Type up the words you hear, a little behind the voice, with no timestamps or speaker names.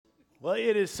Well,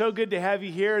 it is so good to have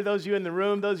you here. Those of you in the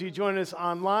room, those of you joining us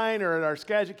online or at our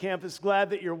Skagit campus, glad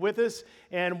that you're with us.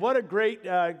 And what a great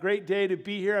day to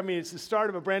be here. I mean, it's the start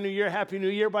of a brand new year. Happy New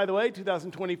Year, by the way,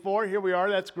 2024. Here we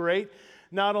are. That's great.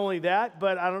 Not only that,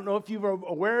 but I don't know if you were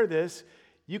aware of this,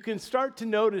 you can start to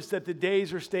notice that the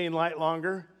days are staying light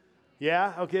longer.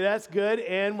 Yeah, okay, that's good.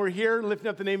 And we're here lifting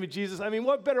up the name of Jesus. I mean,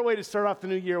 what better way to start off the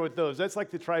new year with those? That's like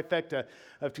the trifecta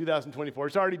of 2024.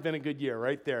 It's already been a good year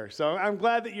right there. So I'm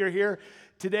glad that you're here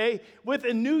today. With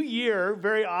a new year,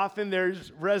 very often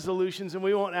there's resolutions, and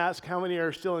we won't ask how many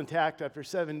are still intact after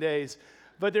 7 days.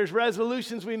 But there's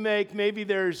resolutions we make. Maybe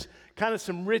there's kind of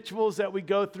some rituals that we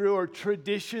go through or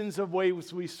traditions of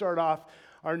ways we start off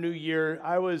our new year.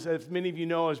 I was, as many of you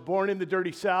know, I was born in the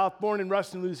dirty South, born in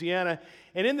Ruston, Louisiana.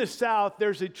 And in the South,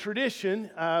 there's a tradition,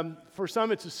 for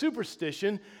some it's a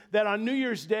superstition, that on New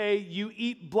Year's Day, you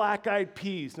eat black-eyed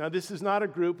peas. Now, this is not a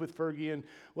group with Fergie and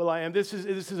Will.i.am. This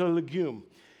is a legume.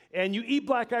 And you eat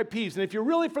black-eyed peas. And if you're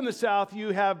really from the South, you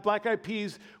have black-eyed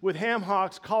peas with ham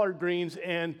hocks, collard greens,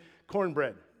 and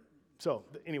cornbread. So,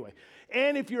 anyway.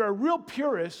 And if you're a real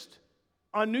purist,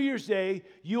 on New Year's Day,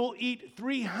 you'll eat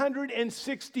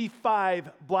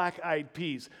 365 black-eyed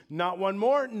peas. Not one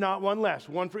more, not one less.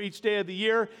 One for each day of the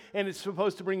year, and it's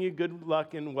supposed to bring you good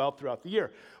luck and wealth throughout the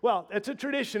year. Well, it's a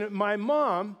tradition. My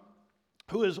mom,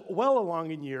 who is well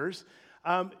along in years,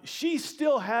 she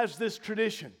still has this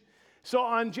tradition. So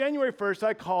on January 1st,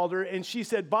 I called her, and she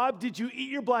said, "Bob, did you eat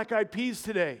your black-eyed peas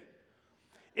today?"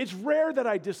 It's rare that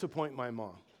I disappoint my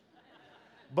mom,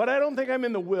 but I don't think I'm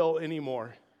in the will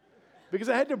anymore. Because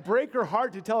I had to break her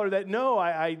heart to tell her that, no,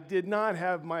 I did not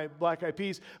have my black-eyed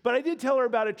peas. But I did tell her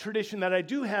about a tradition that I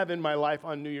do have in my life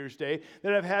on New Year's Day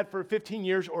that I've had for 15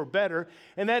 years or better.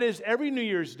 And that is every New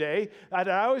Year's Day, I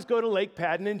always go to Lake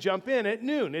Padden and jump in at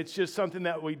noon. It's just something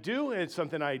that we do. It's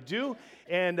something I do.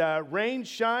 And rain,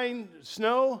 shine,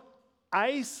 snow,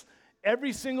 ice,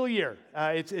 every single year.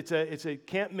 It's a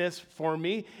can't miss for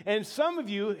me. And some of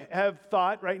you have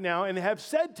thought right now and have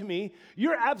said to me,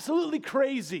 "You're absolutely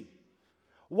crazy.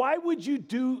 Why would you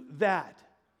do that?"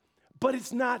 But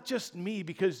it's not just me,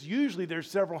 because usually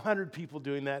there's several hundred people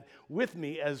doing that with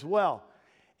me as well.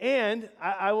 And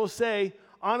I will say,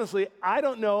 honestly, I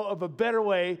don't know of a better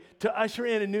way to usher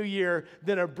in a new year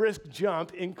than a brisk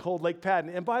jump in cold Lake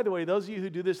Padden. And by the way, those of you who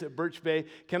do this at Birch Bay,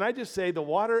 can I just say the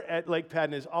water at Lake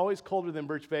Padden is always colder than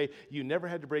Birch Bay. You never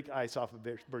had to break ice off of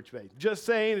Birch Bay. Just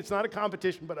saying, it's not a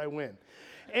competition, but I win.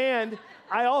 And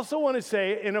I also want to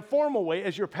say, in a formal way,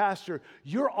 as your pastor,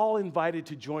 you're all invited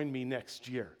to join me next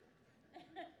year.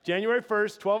 January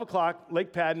 1st, 12 o'clock,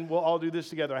 Lake Padden, we'll all do this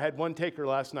together. I had one taker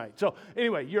last night. So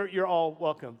anyway, you're all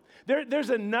welcome. There's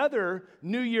another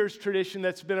New Year's tradition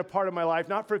that's been a part of my life,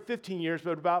 not for 15 years,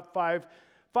 but about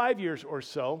five years or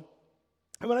so.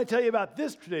 And when I tell you about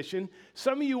this tradition,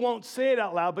 some of you won't say it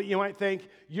out loud, but you might think,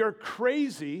 "You're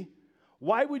crazy.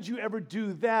 Why would you ever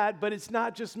do that?" But it's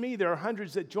not just me. There are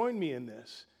hundreds that join me in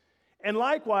this. And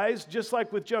likewise, just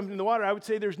like with jumping in the water, I would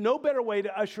say there's no better way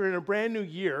to usher in a brand new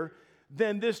year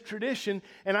than this tradition.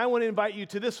 And I want to invite you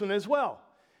to this one as well.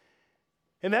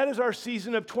 And that is our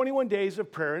season of 21 days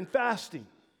of prayer and fasting.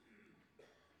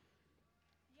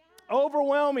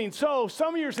 Overwhelming. So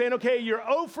some of you are saying, okay, you're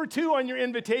 0 for 2 on your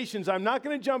invitations. I'm not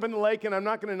going to jump in the lake, and I'm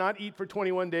not going to not eat for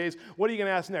 21 days. What are you going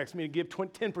to ask next? Me to give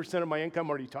 10% of my income?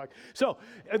 Already talked. So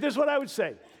this is what I would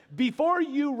say. Before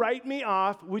you write me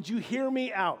off, would you hear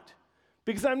me out?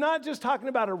 Because I'm not just talking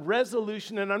about a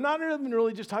resolution, and I'm not even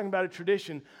really just talking about a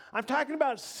tradition. I'm talking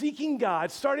about seeking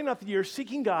God, starting off the year,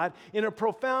 seeking God in a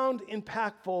profound,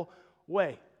 impactful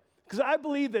way. Because I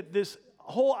believe that this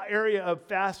whole area of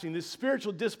fasting, this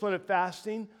spiritual discipline of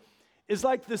fasting, is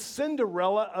like the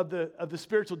Cinderella of the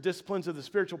spiritual disciplines, of the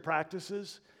spiritual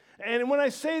practices. And when I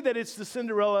say that it's the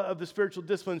Cinderella of the spiritual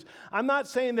disciplines, I'm not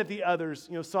saying that the others,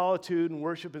 solitude and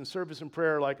worship and service and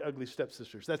prayer, are like ugly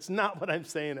stepsisters. That's not what I'm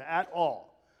saying at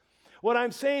all. What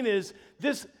I'm saying is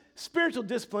this spiritual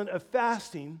discipline of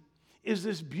fasting is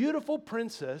this beautiful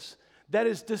princess that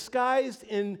is disguised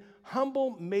in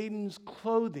humble maiden's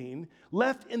clothing,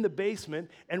 left in the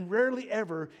basement, and rarely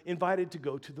ever invited to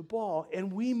go to the ball.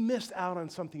 And we missed out on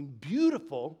something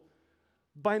beautiful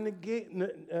by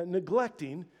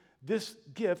neglecting this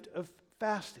gift of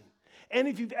fasting. And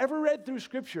if you've ever read through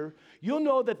Scripture, you'll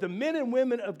know that the men and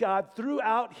women of God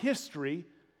throughout history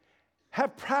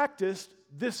have practiced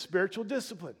this spiritual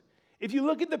discipline. If you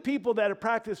look at the people that have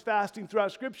practiced fasting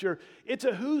throughout Scripture, it's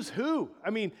a who's who.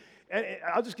 I mean,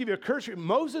 I'll just give you a cursory.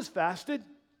 Moses fasted,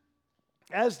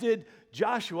 as did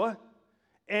Joshua,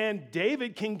 and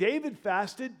King David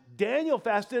fasted. Daniel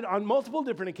fasted on multiple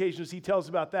different occasions. He tells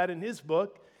about that in his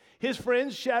book. His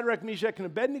friends, Shadrach, Meshach, and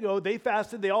Abednego, they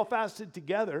fasted. They all fasted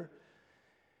together.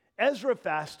 Ezra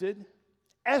fasted.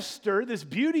 Esther, this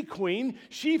beauty queen,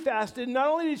 she fasted. Not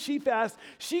only did she fast,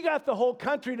 she got the whole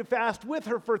country to fast with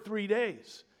her for 3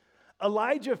 days.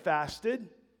 Elijah fasted.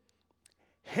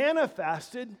 Hannah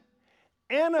fasted.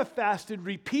 Anna fasted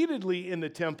repeatedly in the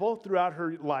temple throughout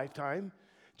her lifetime.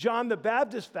 John the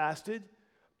Baptist fasted.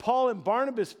 Paul and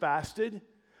Barnabas fasted.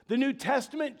 The New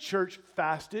Testament church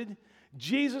fasted.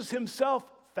 Jesus himself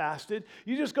fasted.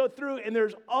 You just go through, and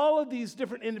there's all of these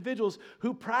different individuals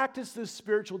who practice this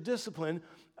spiritual discipline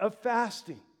of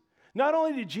fasting. Not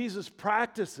only did Jesus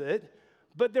practice it,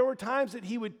 but there were times that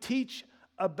he would teach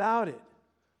about it.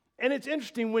 And it's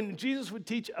interesting, when Jesus would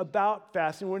teach about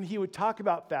fasting, when he would talk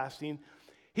about fasting,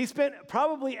 he spent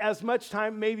probably as much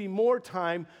time, maybe more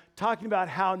time, talking about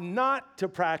how not to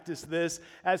practice this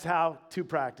as how to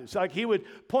practice. Like he would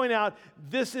point out,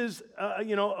 this is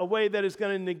a way that is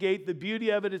going to negate the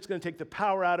beauty of it. It's going to take the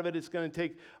power out of it. It's going to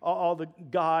take all the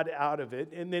God out of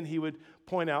it. And then he would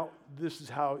point out, this is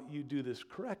how you do this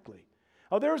correctly.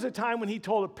 Oh, there was a time when he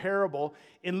told a parable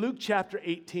in Luke chapter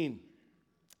 18.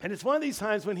 And it's one of these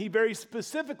times when he very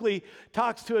specifically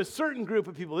talks to a certain group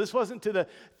of people. This wasn't to the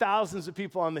thousands of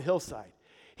people on the hillside.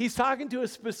 He's talking to a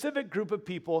specific group of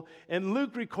people, and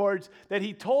Luke records that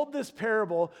he told this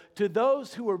parable to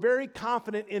those who were very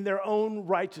confident in their own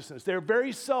righteousness. They're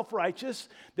very self-righteous,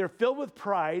 they're filled with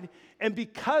pride, and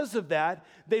because of that,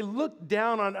 they looked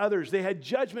down on others. They had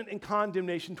judgment and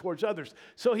condemnation towards others.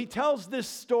 So he tells this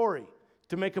story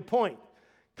to make a point,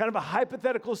 kind of a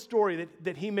hypothetical story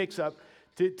that he makes up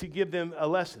to give them a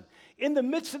lesson. In the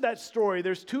midst of that story,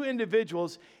 there's two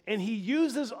individuals, and he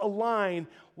uses a line.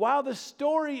 While the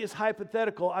story is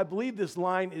hypothetical, I believe this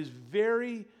line is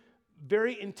very,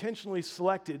 very intentionally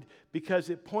selected because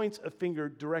it points a finger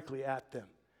directly at them.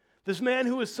 This man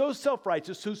who is so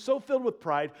self-righteous, who's so filled with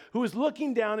pride, who is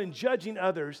looking down and judging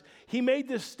others, he made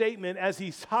this statement as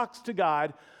he talks to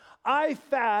God, I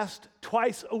fast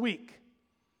twice a week.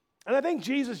 And I think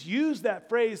Jesus used that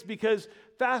phrase because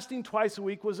fasting twice a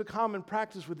week was a common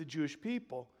practice with the Jewish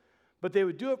people, but they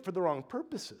would do it for the wrong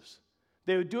purposes.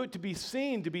 They would do it to be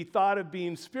seen, to be thought of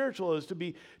being spiritual, as to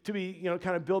be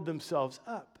kind of build themselves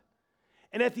up.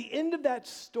 And at the end of that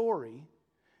story,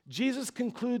 Jesus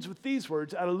concludes with these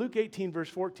words out of Luke 18, verse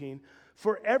 14,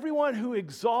 for everyone who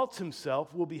exalts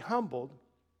himself will be humbled,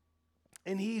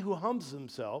 and he who humbles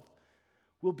himself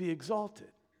will be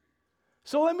exalted.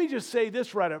 So let me just say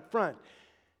this right up front.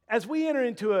 As we enter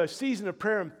into a season of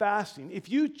prayer and fasting, if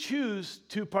you choose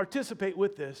to participate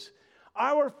with this,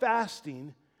 our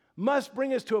fasting must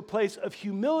bring us to a place of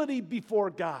humility before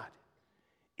God.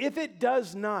 If it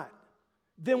does not,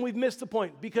 then we've missed the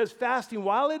point, because fasting,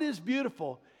 while it is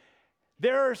beautiful,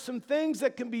 there are some things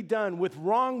that can be done with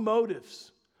wrong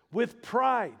motives, with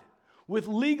pride, with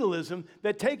legalism,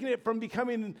 that taking it from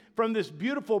becoming from this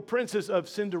beautiful princess of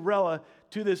Cinderella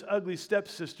to this ugly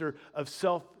stepsister of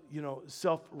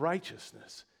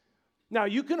self-righteousness. Now,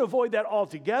 you can avoid that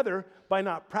altogether by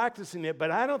not practicing it,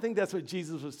 but I don't think that's what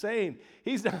Jesus was saying.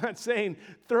 He's not saying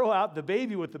throw out the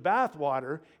baby with the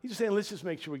bathwater. He's just saying let's just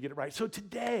make sure we get it right. So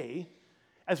today,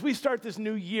 as we start this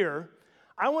new year,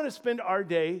 I want to spend our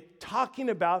day talking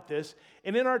about this,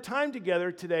 and in our time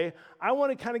together today, I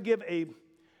want to kind of give a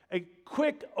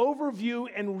quick overview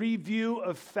and review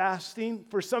of fasting.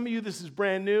 For some of you, this is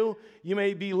brand new. You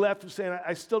may be left with saying,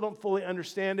 I still don't fully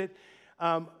understand it.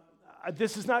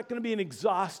 This is not going to be an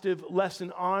exhaustive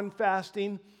lesson on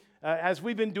fasting. As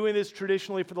we've been doing this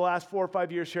traditionally for the last 4 or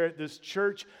 5 years here at this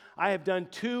church, I have done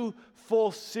 2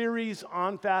 full series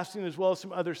on fasting as well as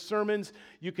some other sermons.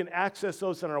 You can access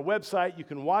those on our website. You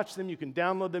can watch them. You can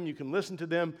download them. You can listen to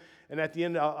them. And at the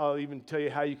end, I'll even tell you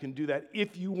how you can do that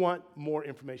if you want more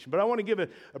information. But I want to give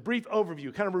a brief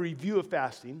overview, kind of a review of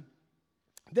fasting.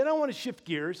 Then I want to shift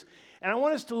gears, and I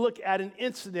want us to look at an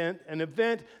incident, an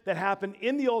event that happened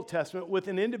in the Old Testament with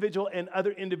an individual and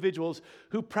other individuals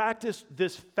who practiced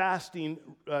this fasting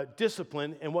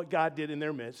discipline and what God did in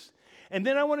their midst. And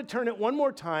then I want to turn it one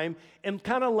more time and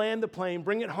kind of land the plane,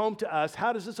 bring it home to us.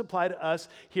 How does this apply to us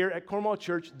here at Cornwall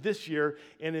Church this year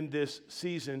and in this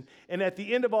season? And at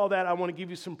the end of all that, I want to give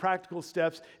you some practical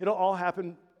steps. It'll all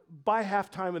happen by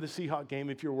halftime of the Seahawk game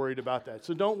if you're worried about that.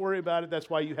 So don't worry about it. That's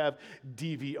why you have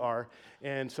DVR.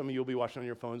 And some of you will be watching on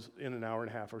your phones in an hour and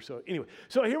a half or so. Anyway,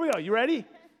 so here we go. You ready?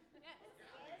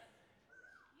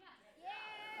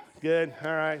 Good.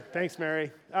 All right. Thanks,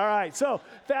 Mary. All right. So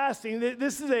fasting,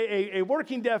 this is a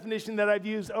working definition that I've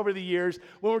used over the years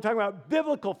when we're talking about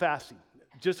biblical fasting.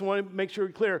 Just want to make sure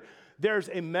we're clear.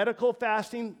 There's a medical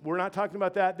fasting. We're not talking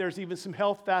about that. There's even some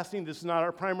health fasting. This is not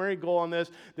our primary goal on this.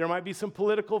 There might be some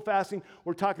political fasting.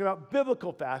 We're talking about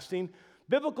biblical fasting.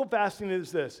 Biblical fasting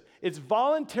is this. It's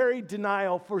voluntary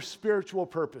denial for spiritual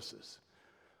purposes.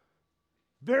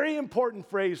 Very important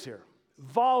phrase here.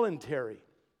 Voluntary.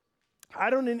 I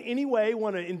don't in any way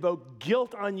want to invoke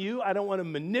guilt on you. I don't want to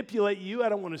manipulate you. I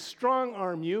don't want to strong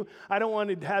arm you. I don't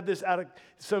want to have this out of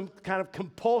some kind of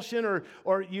compulsion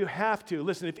or you have to.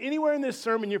 Listen, if anywhere in this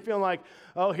sermon you're feeling like,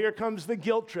 oh, here comes the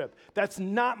guilt trip, that's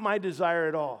not my desire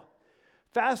at all.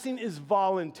 Fasting is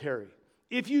voluntary.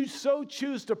 If you so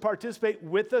choose to participate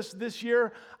with us this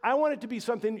year, I want it to be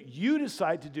something you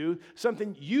decide to do,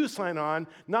 something you sign on,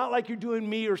 not like you're doing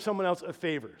me or someone else a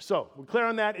favor. So we're clear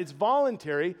on that. It's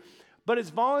voluntary. But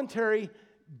it's voluntary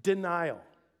denial.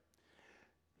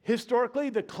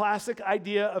 Historically, the classic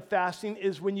idea of fasting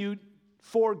is when you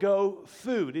forego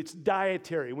food. It's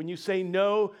dietary, when you say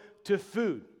no to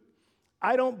food.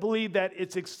 I don't believe that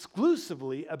it's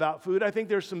exclusively about food. I think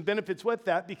there's some benefits with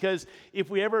that because if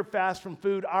we ever fast from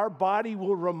food, our body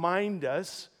will remind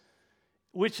us,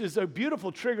 which is a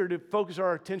beautiful trigger to focus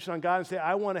our attention on God and say,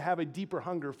 I want to have a deeper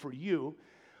hunger for you.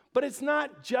 But it's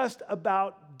not just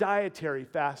about dietary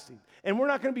fasting. And we're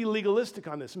not going to be legalistic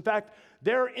on this. In fact,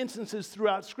 there are instances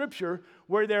throughout Scripture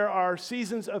where there are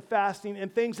seasons of fasting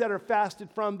and things that are fasted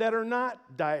from that are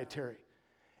not dietary.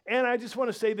 And I just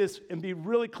want to say this and be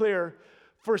really clear.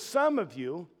 For some of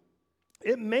you,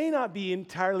 it may not be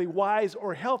entirely wise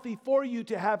or healthy for you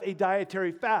to have a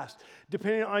dietary fast,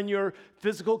 depending on your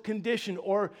physical condition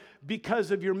or because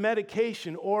of your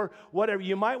medication or whatever.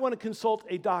 You might want to consult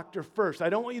a doctor first. I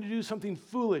don't want you to do something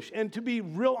foolish. And to be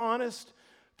real honest,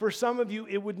 for some of you,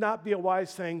 it would not be a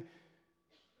wise thing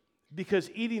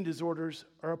because eating disorders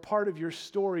are a part of your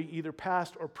story, either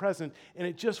past or present, and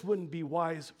it just wouldn't be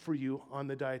wise for you on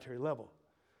the dietary level.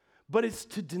 But it's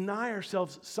to deny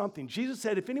ourselves something. Jesus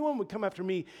said, if anyone would come after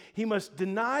me, he must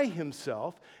deny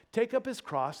himself, take up his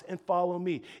cross, and follow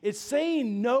me. It's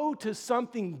saying no to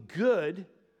something good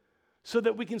so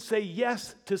that we can say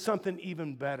yes to something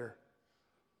even better.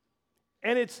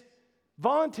 And it's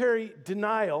voluntary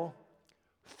denial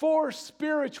for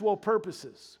spiritual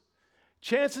purposes.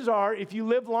 Chances are, if you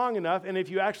live long enough and if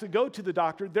you actually go to the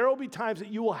doctor, there will be times that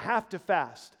you will have to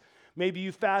fast. Maybe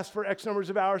you fast for X numbers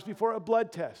of hours before a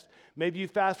blood test. Maybe you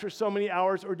fast for so many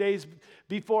hours or days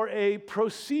before a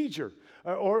procedure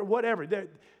or whatever.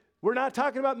 We're not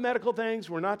talking about medical things.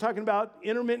 We're not talking about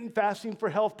intermittent fasting for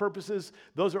health purposes.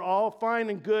 Those are all fine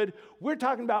and good. We're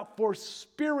talking about for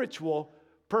spiritual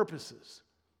purposes.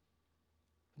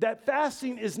 That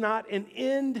fasting is not an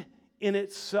end in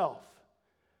itself.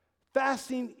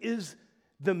 Fasting is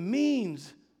the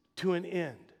means to an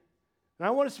end. And I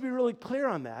want us to be really clear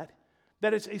on that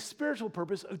it's a spiritual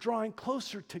purpose of drawing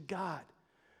closer to God.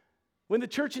 When the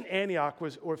church in Antioch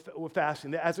were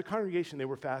fasting, as a congregation they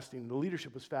were fasting, the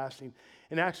leadership was fasting.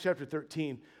 In Acts chapter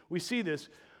 13, we see this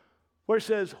where it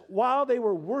says, while they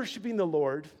were worshiping the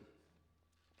Lord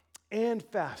and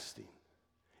fasting.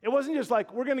 It wasn't just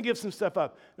like, we're going to give some stuff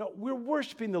up. No, we're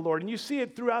worshiping the Lord. And you see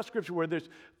it throughout Scripture where there's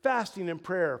fasting and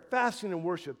prayer, fasting and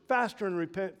worship, fasting and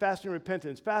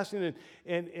repentance, fasting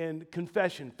and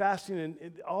confession, fasting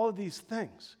and all of these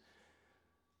things.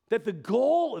 That the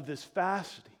goal of this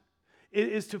fasting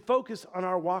is to focus on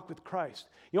our walk with Christ.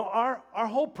 You know, our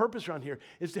whole purpose around here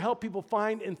is to help people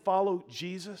find and follow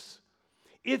Jesus.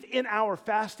 If in our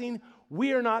fasting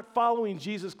we are not following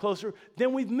Jesus closer,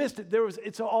 then we've missed it.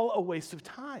 It's all a waste of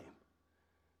time.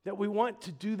 That we want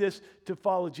to do this to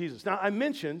follow Jesus. Now, I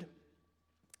mentioned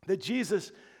that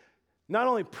Jesus not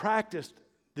only practiced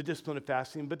the discipline of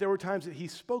fasting, but there were times that he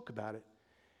spoke about it.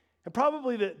 And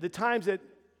probably the times that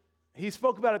he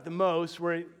spoke about it the most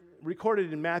were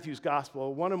recorded in Matthew's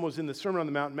gospel. One of them was in the Sermon on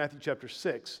the Mount in Matthew chapter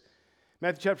 6.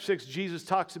 Matthew chapter 6, Jesus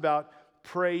talks about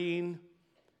praying,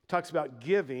 talks about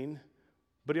giving,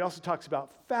 but he also talks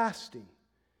about fasting.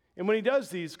 And when he does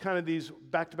these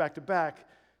back-to-back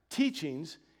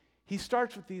teachings, he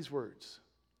starts with these words.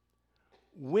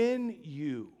 When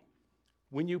you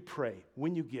pray,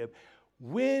 when you give,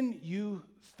 when you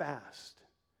fast,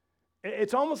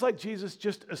 it's almost like Jesus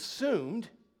just assumed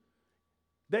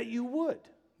that you would,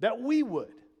 that we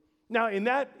would. Now, in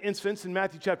that instance, in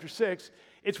Matthew chapter 6,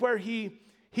 it's where he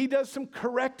does some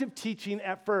corrective teaching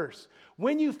at first.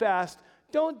 When you fast,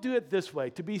 don't do it this way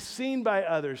to be seen by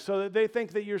others so that they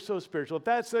think that you're so spiritual. If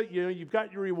that's it, you've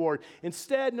got your reward.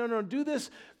 Instead, no, do this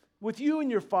with you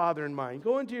and your Father in mind.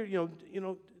 Go into your,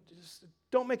 just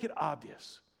don't make it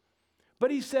obvious. But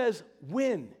he says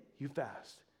when you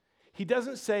fast. He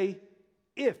doesn't say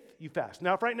if you fast.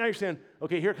 Now, if right now you're saying,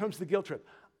 okay, here comes the guilt trip.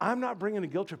 I'm not bringing a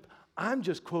guilt trip. I'm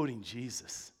just quoting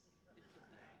Jesus.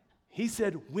 He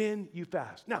said, when you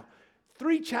fast. Now,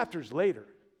 3 chapters later,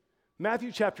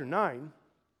 Matthew chapter 9,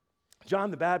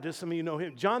 John the Baptist, some of you know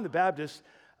him. John the Baptist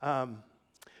had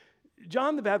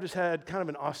kind of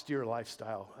an austere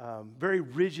lifestyle, very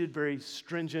rigid, very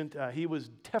stringent. He was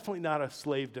definitely not a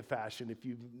slave to fashion, if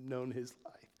you've known his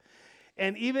life.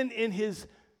 And even in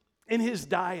his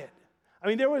diet, I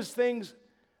mean, there was things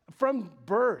from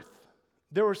birth.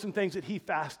 There were some things that he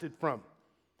fasted from.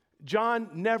 John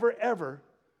never, ever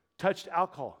touched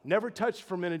alcohol, never touched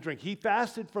fermented drink. He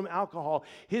fasted from alcohol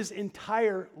his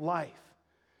entire life.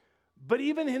 But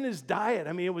even in his diet,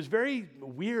 I mean, it was very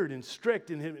weird and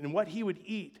strict in what he would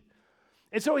eat.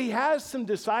 And so he has some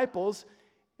disciples,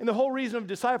 and the whole reason of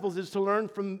disciples is to learn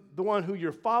from the one who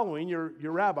you're following, your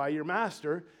rabbi, your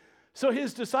master. So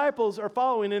his disciples are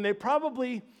following, and they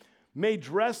probably may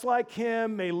dress like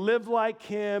him, may live like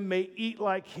him, may eat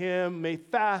like him, may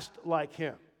fast like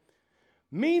him.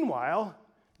 Meanwhile,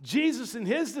 Jesus and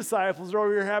his disciples are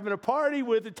over here having a party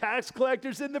with the tax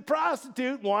collectors and the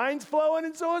prostitute. Wine's flowing,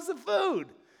 and so is the food.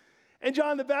 And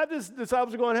John the Baptist's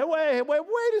disciples are going, hey,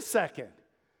 wait a second.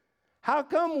 How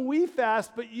come we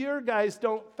fast, but your guys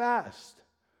don't fast?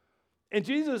 And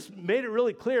Jesus made it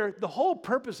really clear, the whole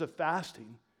purpose of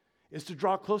fasting is to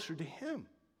draw closer to him.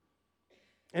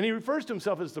 And he refers to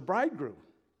himself as the bridegroom.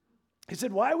 He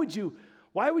said, why would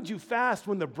you fast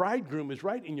when the bridegroom is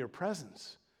right in your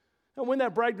presence? And when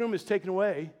that bridegroom is taken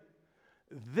away,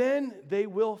 then they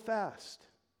will fast.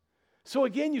 So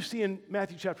again, you see in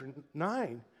Matthew chapter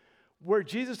 9, where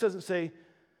Jesus doesn't say,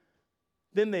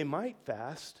 then they might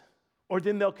fast, or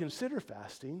then they'll consider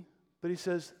fasting, but he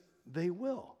says, they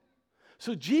will.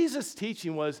 So Jesus'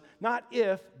 teaching was not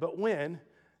if, but when,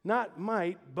 not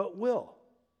might, but will.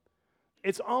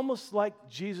 It's almost like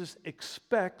Jesus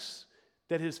expects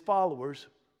that his followers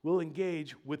will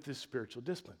engage with this spiritual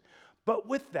discipline. But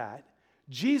with that,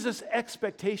 Jesus'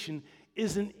 expectation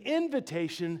is an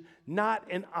invitation, not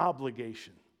an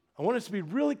obligation. I want us to be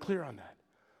really clear on that.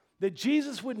 That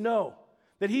Jesus would know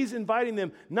that he's inviting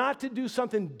them not to do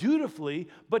something dutifully,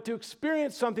 but to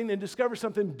experience something and discover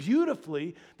something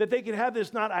beautifully, that they can have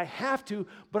this, not I have to,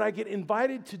 but I get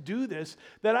invited to do this,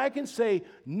 that I can say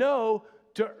no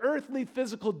to earthly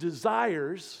physical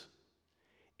desires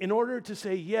in order to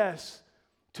say yes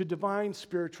to divine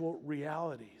spiritual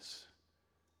realities.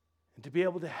 And to be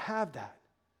able to have that.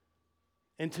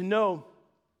 And to know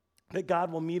that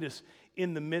God will meet us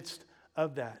in the midst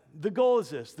of that. The goal is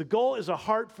this. The goal is a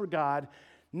heart for God,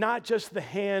 not just the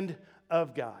hand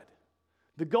of God.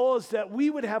 The goal is that we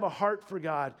would have a heart for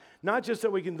God, not just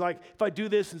that we can, like, if I do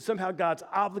this and somehow God's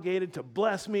obligated to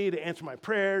bless me, to answer my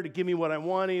prayer, to give me what I'm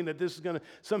wanting, that this is going to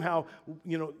somehow,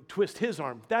 twist his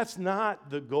arm. That's not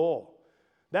the goal.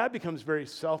 That becomes very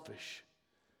selfish.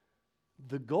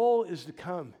 The goal is to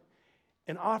come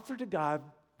and offer to God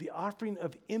the offering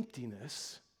of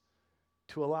emptiness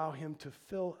to allow him to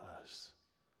fill us.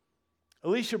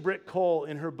 Alicia Britt Cole,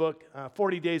 in her book,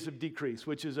 40 Days of Decrease,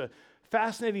 which is a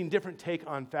fascinating different take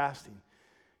on fasting,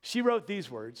 she wrote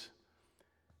these words: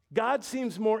 God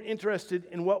seems more interested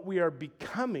in what we are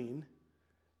becoming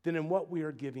than in what we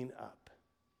are giving up.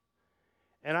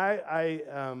 And I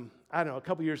don't know, a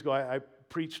couple years ago, I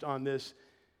preached on this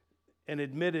and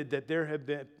admitted that there have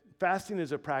been, fasting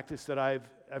is a practice that I've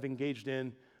engaged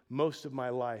in most of my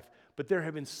life, but there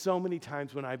have been so many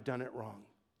times when I've done it wrong.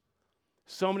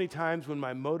 So many times when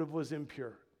my motive was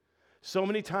impure. So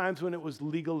many times when it was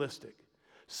legalistic.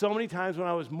 So many times when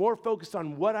I was more focused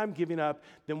on what I'm giving up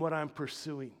than what I'm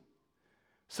pursuing.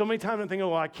 So many times I'm thinking,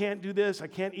 well, I can't do this, I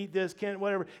can't eat this, can't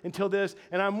whatever, until this,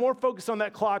 and I'm more focused on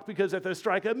that clock because at the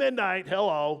strike of midnight,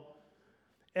 hello,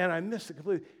 and I missed it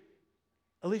completely.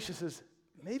 Alicia says,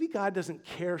 maybe God doesn't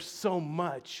care so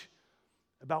much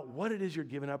about what it is you're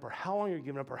giving up or how long you're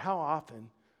giving up or how often,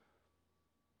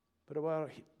 but about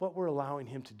what we're allowing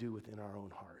him to do within our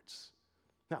own hearts.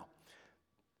 Now,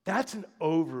 that's an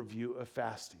overview of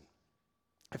fasting.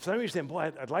 If some of you are saying,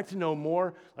 boy, I'd like to know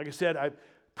more, like I said, I've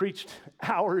preached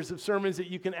hours of sermons that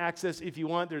you can access if you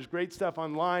want. There's great stuff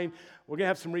online. We're going to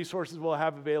have some resources we'll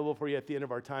have available for you at the end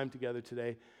of our time together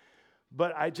today.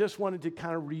 But I just wanted to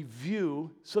kind of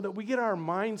review so that we get our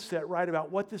mindset right about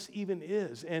what this even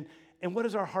is and what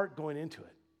is our heart going into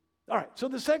it. All right, so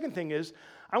the second thing is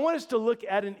I want us to look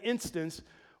at an instance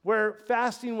where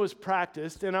fasting was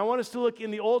practiced, and I want us to look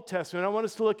in the Old Testament. I want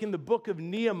us to look in the book of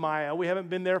Nehemiah. We haven't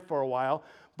been there for a while,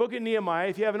 book of Nehemiah.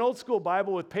 If you have an old school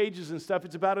Bible with pages and stuff,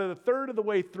 it's about a third of the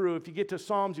way through. If you get to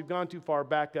Psalms, you've gone too far,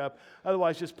 back up.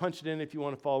 Otherwise, just punch it in if you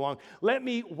want to follow along. Let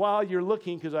me, while you're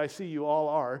looking, because I see you all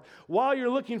are, while you're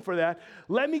looking for that,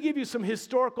 let me give you some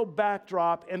historical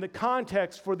backdrop and the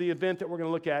context for the event that we're going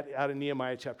to look at out of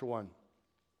Nehemiah chapter 1.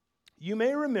 You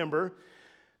may remember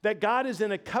that God is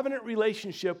in a covenant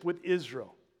relationship with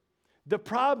Israel. The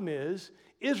problem is,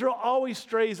 Israel always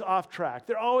strays off track.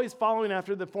 They're always following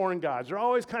after the foreign gods. They're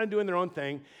always kind of doing their own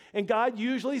thing. And God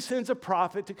usually sends a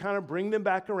prophet to kind of bring them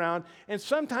back around. And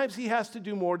sometimes he has to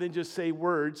do more than just say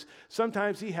words.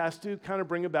 Sometimes he has to kind of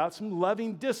bring about some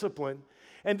loving discipline.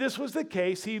 And this was the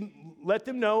case. He let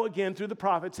them know again through the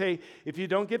prophets, hey, if you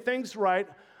don't get things right,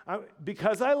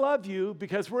 because I love you,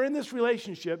 because we're in this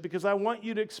relationship, because I want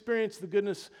you to experience the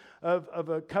goodness of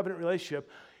a covenant relationship,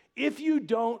 if you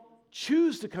don't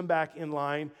choose to come back in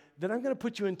line, then I'm going to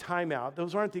put you in timeout.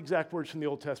 Those aren't the exact words from the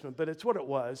Old Testament, but it's what it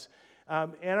was.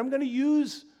 And I'm going to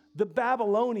use the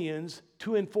Babylonians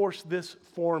to enforce this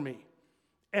for me.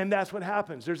 And that's what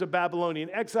happens. There's a Babylonian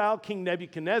exile. King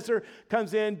Nebuchadnezzar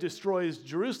comes in, destroys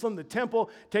Jerusalem, the temple,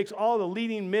 takes all the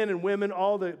leading men and women,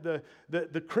 all the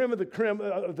creme of the creme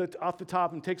off the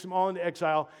top, and takes them all into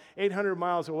exile 800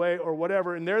 miles away or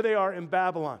whatever. And there they are in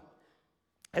Babylon.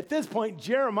 At this point,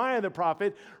 Jeremiah the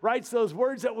prophet writes those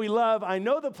words that we love. I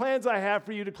know the plans I have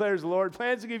for you, declares the Lord.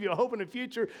 Plans to give you a hope in the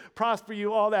future, prosper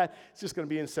you, all that. It's just going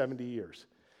to be in 70 years.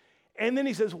 And then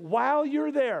he says, while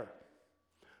you're there,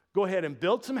 go ahead and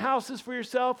build some houses for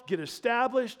yourself, get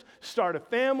established, start a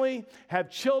family, have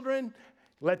children,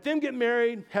 let them get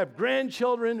married, have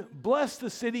grandchildren, bless the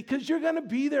city, because you're going to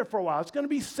be there for a while. It's going to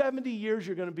be 70 years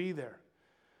you're going to be there.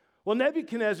 Well,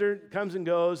 Nebuchadnezzar comes and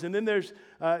goes, and then there's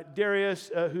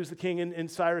Darius, who's the king, and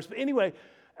Cyrus. But anyway,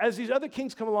 as these other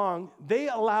kings come along, they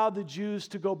allow the Jews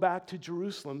to go back to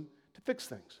Jerusalem to fix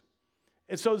things.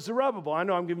 And so Zerubbabel, I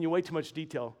know I'm giving you way too much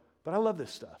detail, but I love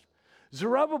this stuff.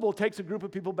 Zerubbabel takes a group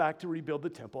of people back to rebuild the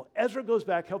temple. Ezra goes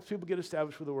back, helps people get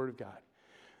established with the Word of God.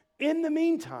 In the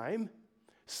meantime,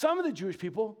 some of the Jewish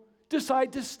people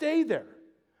decide to stay there.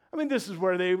 I mean, this is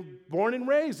where they were born and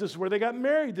raised. This is where they got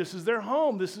married. This is their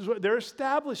home. This is where they're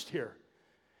established here.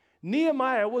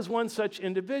 Nehemiah was one such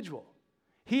individual.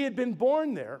 He had been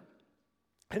born there.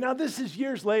 And now this is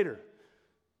years later.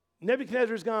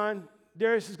 Nebuchadnezzar is gone.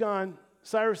 Darius is gone.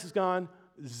 Cyrus is gone.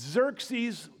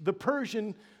 Xerxes, the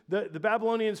Persian, the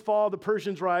Babylonians fall, the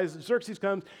Persians rise. Xerxes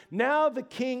comes. Now the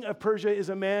king of Persia is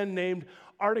a man named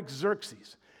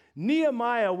Artaxerxes.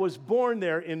 Nehemiah was born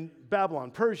there in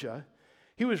Babylon, Persia.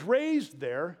 He was raised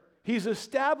there, he's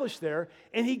established there,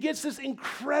 and he gets this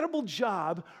incredible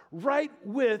job right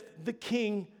with the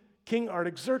king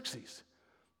Artaxerxes.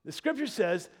 The scripture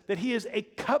says that he is a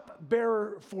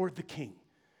cupbearer for the king.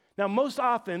 Now, most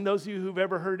often, those of you who've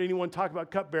ever heard anyone talk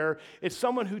about cupbearer, it's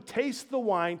someone who tastes the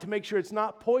wine to make sure it's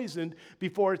not poisoned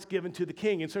before it's given to the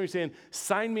king. And somebody's saying,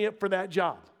 sign me up for that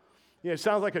job. It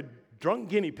sounds like a drunk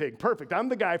guinea pig. Perfect, I'm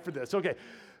the guy for this. Okay.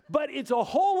 But it's a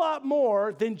whole lot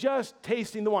more than just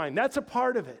tasting the wine. That's a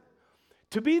part of it.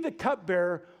 To be the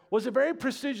cupbearer was a very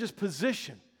prestigious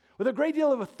position with a great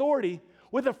deal of authority,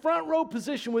 with a front row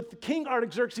position with the King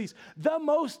Artaxerxes, the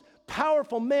most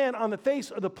powerful man on the face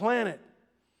of the planet.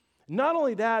 Not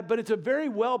only that, but it's a very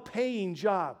well-paying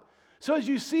job. So as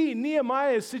you see,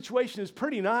 Nehemiah's situation is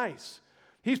pretty nice.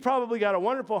 He's probably got a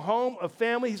wonderful home, a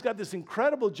family. He's got this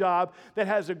incredible job that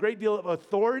has a great deal of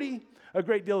authority, a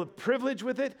great deal of privilege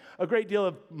with it, a great deal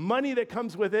of money that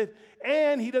comes with it,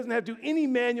 and he doesn't have to do any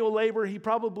manual labor. He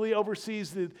probably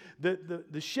oversees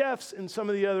the chefs and some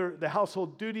of the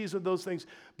household duties of those things,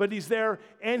 but he's there,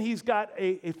 and he's got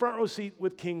a front row seat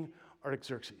with King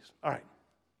Artaxerxes. All right.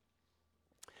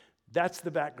 That's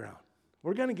the background.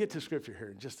 We're going to get to scripture here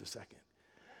in just a second.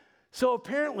 So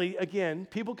apparently, again,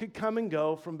 people could come and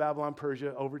go from Babylon,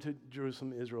 Persia, over to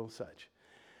Jerusalem, Israel, and such.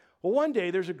 Well, one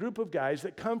day, there's a group of guys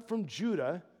that come from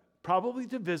Judah, probably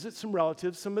to visit some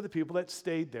relatives, some of the people that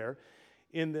stayed there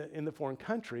in the foreign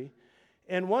country.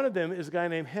 And one of them is a guy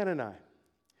named Hanani.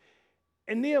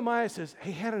 And Nehemiah says,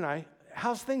 hey, Hanani,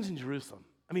 how's things in Jerusalem?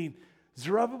 I mean,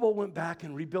 Zerubbabel went back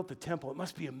and rebuilt the temple. It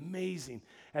must be amazing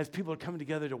as people are coming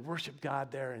together to worship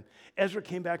God there. And Ezra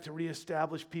came back to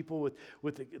reestablish people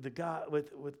with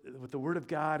the Word of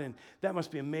God, and that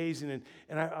must be amazing.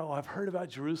 And I've heard about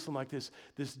Jerusalem like this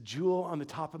jewel on the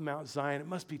top of Mount Zion. It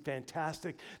must be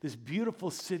fantastic, this beautiful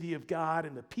city of God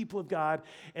and the people of God.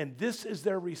 And this is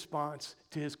their response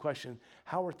to his question,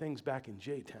 how are things back in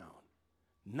J-Town?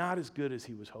 Not as good as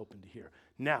he was hoping to hear.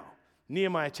 Now,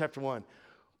 Nehemiah chapter 1.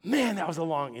 Man, that was a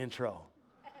long intro.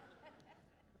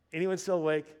 Anyone still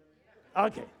awake?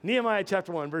 Okay, Nehemiah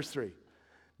chapter 1, verse 3.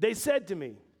 They said to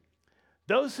me,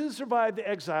 those who survived the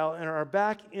exile and are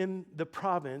back in the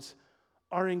province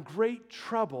are in great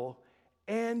trouble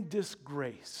and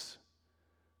disgrace.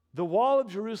 The wall of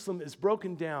Jerusalem is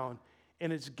broken down,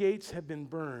 and its gates have been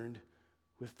burned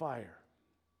with fire.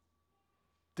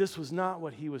 This was not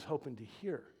what he was hoping to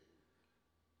hear.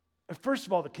 And first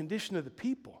of all, the condition of the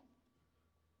people.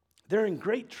 They're in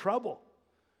great trouble.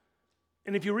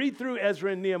 And if you read through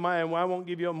Ezra and Nehemiah, and I won't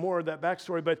give you more of that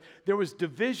backstory, but there was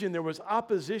division, there was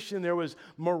opposition, there was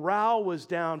morale was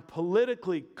down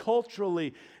politically,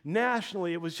 culturally,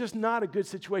 nationally. It was just not a good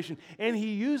situation. And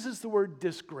he uses the word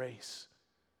disgrace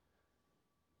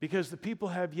because the people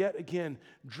have yet again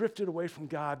drifted away from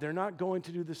God. They're not going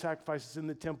to do the sacrifices in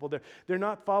the temple. They're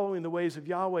not following the ways of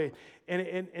Yahweh.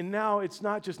 And now it's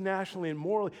not just nationally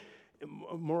and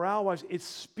morale-wise, it's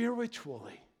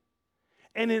spiritually.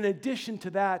 And in addition to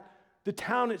that, the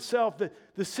town itself,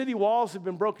 the city walls have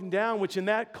been broken down, which in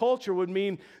that culture would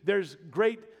mean there's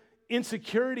great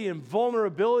insecurity and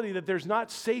vulnerability, that there's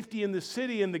not safety in the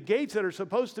city, and the gates that are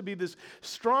supposed to be this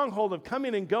stronghold of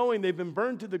coming and going, they've been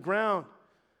burned to the ground.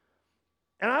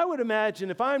 And I would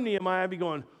imagine if I'm Nehemiah, I'd be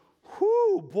going,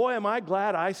 whoo, boy, am I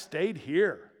glad I stayed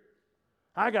here.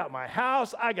 I got my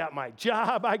house, I got my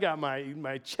job, I got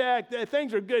my check,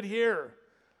 things are good here.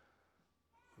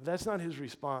 That's not his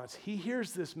response. He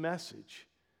hears this message,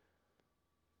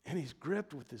 and he's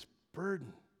gripped with this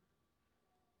burden,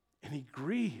 and he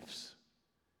grieves,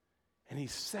 and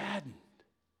he's saddened.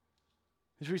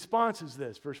 His response is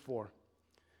this, verse 4.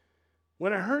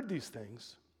 When I heard these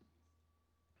things,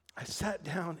 I sat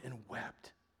down and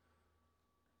wept.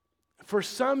 For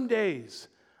some days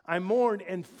I mourned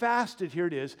and fasted, here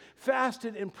it is,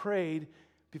 fasted and prayed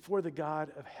before the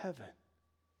God of heaven.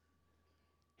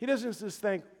 He doesn't just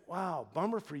think, wow,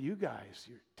 bummer for you guys.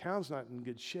 Your town's not in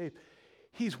good shape.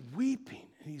 He's weeping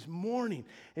and he's mourning.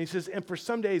 And he says, and for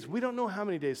some days, we don't know how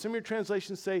many days. Some of your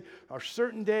translations say are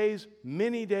certain days,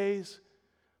 many days.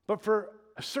 But for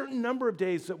a certain number of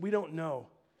days that we don't know,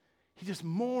 he just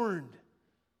mourned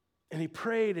and he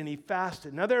prayed and he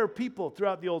fasted. Now, there are people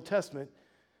throughout the Old Testament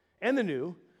and the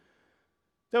New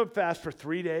that would fast for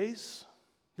 3 days.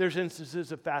 There's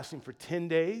instances of fasting for 10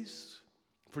 days.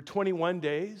 For 21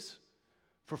 days,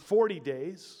 for 40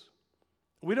 days.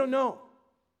 We don't know.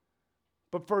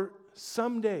 But for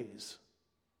some days,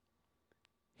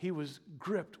 he was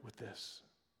gripped with this.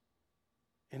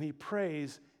 And he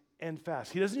prays and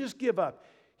fasts. He doesn't just give up.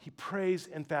 He prays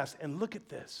and fasts. And look at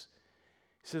this.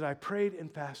 He said, I prayed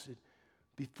and fasted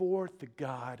before the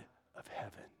God of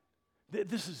heaven.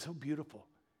 This is so beautiful.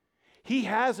 He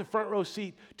has a front row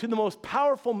seat to the most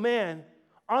powerful man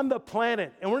on the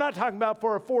planet. And we're not talking about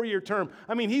for a 4-year term.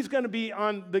 I mean, he's going to be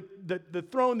on the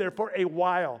throne there for a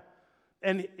while.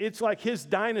 And it's like his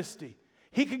dynasty.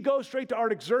 He could go straight to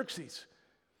Artaxerxes.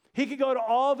 He could go to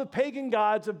all the pagan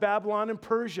gods of Babylon and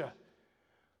Persia.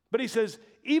 But he says,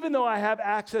 even though I have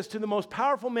access to the most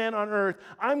powerful man on earth,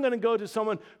 I'm going to go to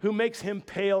someone who makes him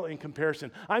pale in comparison.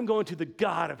 I'm going to the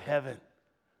God of heaven,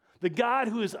 the God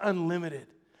who is unlimited.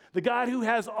 The God who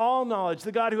has all knowledge,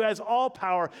 the God who has all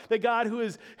power, the God who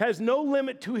has no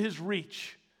limit to his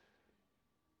reach.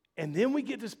 And then we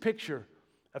get this picture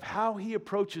of how he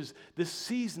approaches this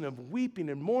season of weeping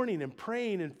and mourning and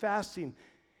praying and fasting.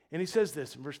 And he says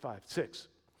this in verse 5.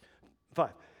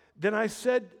 Then I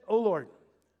said, O Lord,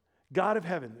 God of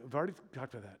heaven, we've already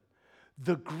talked about that,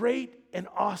 the great and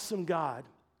awesome God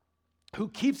who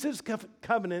keeps his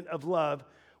covenant of love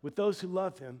with those who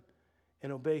love him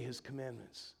and obey his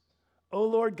commandments. O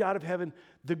Lord God of heaven,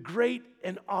 the great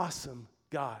and awesome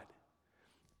God.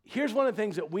 Here's one of the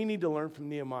things that we need to learn from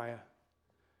Nehemiah.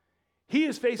 He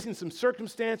is facing some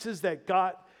circumstances that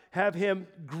have him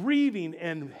grieving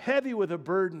and heavy with a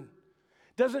burden.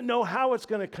 Doesn't know how it's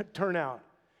going to turn out.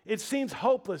 It seems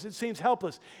hopeless. It seems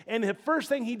helpless. And the first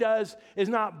thing he does is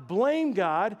not blame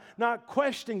God, not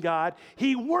question God.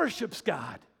 He worships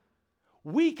God.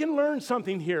 We can learn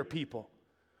something here, people.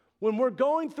 When we're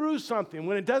going through something,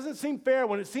 when it doesn't seem fair,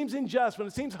 when it seems unjust, when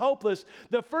it seems hopeless,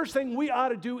 the first thing we ought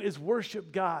to do is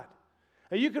worship God.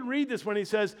 Now, you can read this when he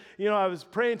says, I was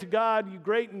praying to God, you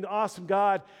great and awesome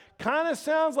God. Kind of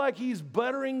sounds like he's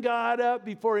buttering God up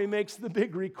before he makes the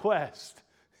big request.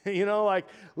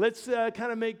 Let's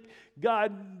kind of make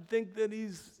God think that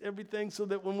he's everything so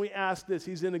that when we ask this,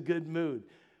 he's in a good mood.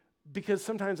 Because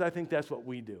sometimes I think that's what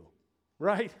we do,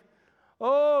 right?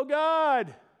 Oh,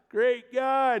 God. Great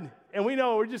God. And we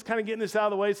know we're just kind of getting this out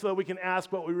of the way so that we can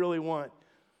ask what we really want.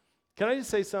 Can I just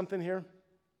say something here?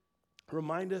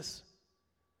 Remind us.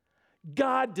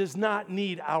 God does not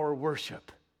need our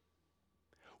worship.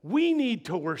 We need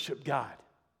to worship God.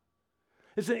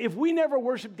 It's that if we never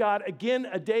worship God again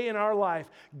a day in our life,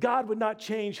 God would not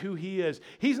change who he is.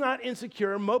 He's not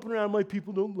insecure, moping around, my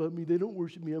people don't love me, they don't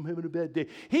worship me, I'm having a bad day.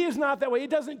 He is not that way. It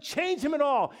doesn't change him at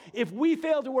all. If we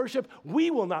fail to worship, we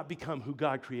will not become who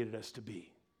God created us to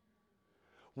be.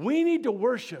 We need to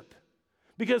worship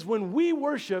because when we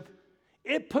worship,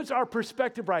 it puts our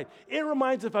perspective right. It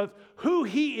reminds us of who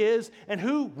he is and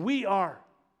who we are.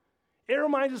 It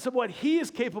reminds us of what he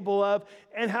is capable of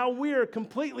and how we are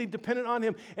completely dependent on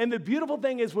him. And the beautiful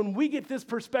thing is when we get this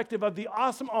perspective of the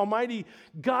awesome, almighty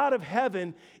God of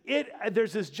heaven,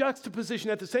 there's this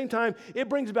juxtaposition. At the same time, it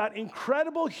brings about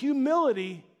incredible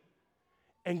humility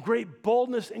and great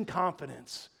boldness and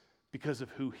confidence because of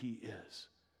who he is.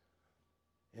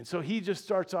 And so he just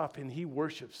starts off and he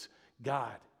worships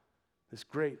God, this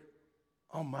great,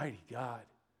 almighty God.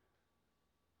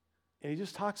 And he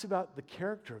just talks about the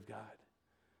character of God.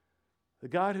 The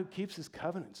God who keeps his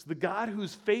covenants. The God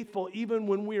who's faithful even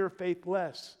when we are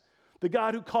faithless. The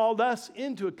God who called us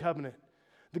into a covenant.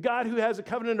 The God who has a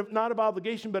covenant of not of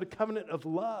obligation, but a covenant of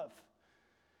love.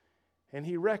 And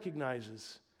he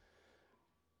recognizes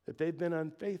that they've been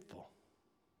unfaithful.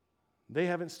 They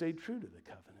haven't stayed true to the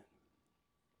covenant.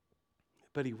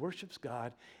 But he worships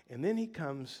God, and then he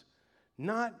comes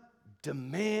not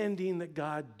demanding that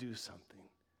God do something,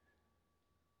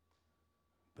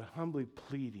 but humbly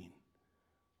pleading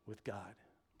with God.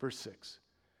 Verse 6,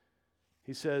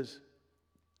 he says,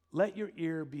 let your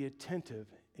ear be attentive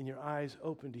and your eyes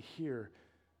open to hear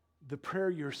the prayer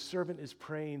your servant is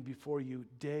praying before you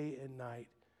day and night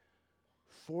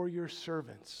for your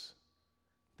servants,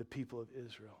 the people of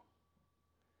Israel.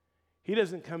 He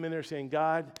doesn't come in there saying,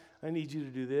 God, I need you to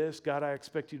do this. God, I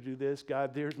expect you to do this.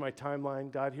 God, here's my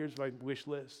timeline. God, here's my wish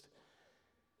list.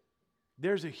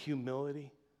 There's a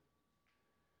humility.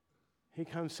 He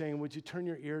comes saying, would you turn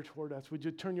your ear toward us? Would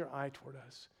you turn your eye toward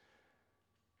us?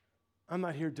 I'm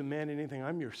not here demanding anything.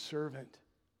 I'm your servant.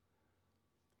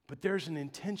 But there's an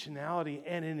intentionality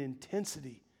and an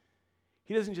intensity.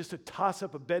 He doesn't just toss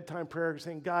up a bedtime prayer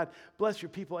saying, God, bless your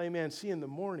people, amen, see you in the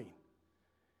morning.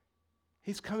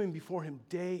 He's coming before him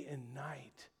day and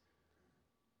night.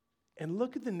 And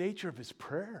look at the nature of his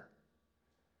prayer.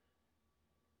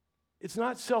 It's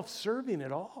not self-serving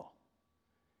at all.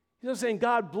 He's not saying,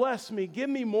 God, bless me, give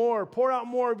me more, pour out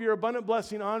more of your abundant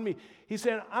blessing on me. He's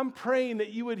saying, I'm praying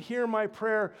that you would hear my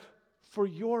prayer for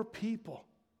your people,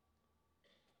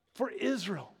 for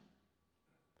Israel,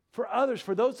 for others,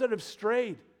 for those that have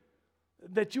strayed,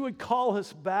 that you would call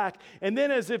us back. And then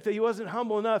as if he wasn't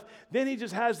humble enough, then he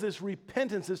just has this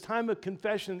repentance, this time of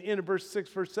confession in verse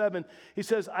 6, verse 7. He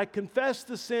says, I confess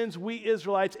the sins we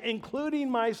Israelites,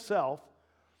 including myself,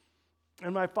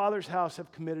 and my father's house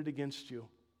have committed against you.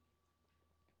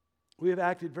 We have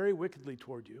acted very wickedly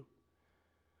toward you.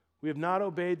 We have not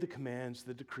obeyed the commands,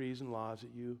 the decrees, and laws that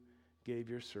you gave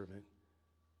your servant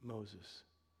Moses.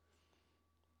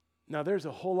 Now, there's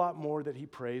a whole lot more that he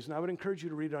prays, and I would encourage you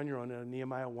to read it on your own in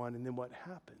Nehemiah 1 and then what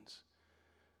happens.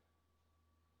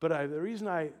 But the reason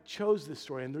I chose this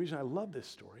story and the reason I love this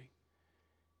story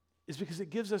is because it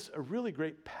gives us a really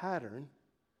great pattern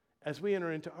as we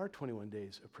enter into our 21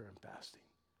 days of prayer and fasting.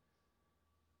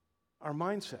 Our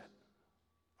mindset,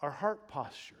 our heart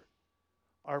posture,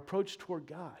 our approach toward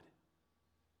God,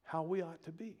 how we ought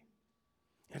to be.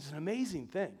 It's an amazing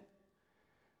thing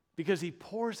because he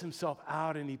pours himself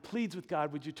out and he pleads with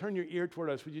God, would you turn your ear toward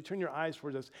us? Would you turn your eyes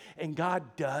toward us? And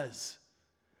God does.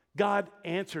 God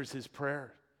answers his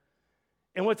prayer.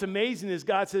 And what's amazing is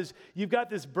God says, you've got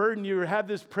this burden, you have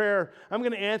this prayer, I'm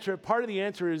going to answer it. Part of the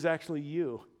answer is actually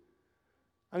you.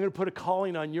 I'm going to put a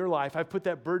calling on your life. I put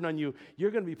that burden on you.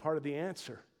 You're going to be part of the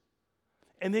answer.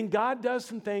 And then God does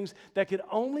some things that could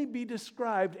only be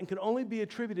described and could only be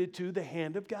attributed to the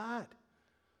hand of God.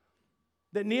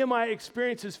 That Nehemiah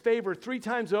experiences favor 3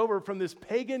 times over from this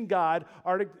pagan god,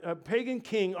 pagan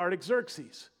king,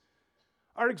 Artaxerxes.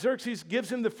 Artaxerxes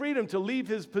gives him the freedom to leave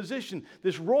his position,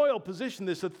 this royal position,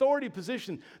 this authority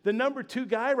position. The number 2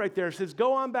 guy right there says,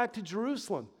 go on back to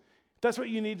Jerusalem. That's what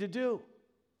you need to do.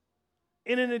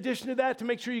 And in addition to that, to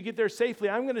make sure you get there safely,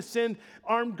 I'm going to send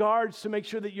armed guards to make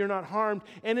sure that you're not harmed.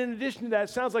 And in addition to that, it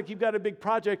sounds like you've got a big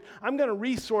project. I'm going to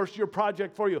resource your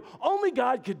project for you. Only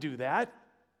God could do that.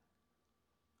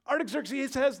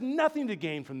 Artaxerxes has nothing to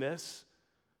gain from this,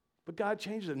 but God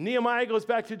changes it. Nehemiah goes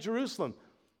back to Jerusalem.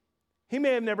 He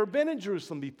may have never been in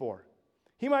Jerusalem before.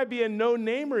 He might be a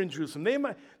no-namer in Jerusalem.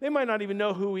 They might not even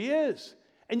know who he is.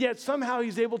 And yet somehow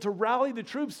he's able to rally the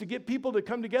troops to get people to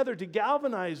come together, to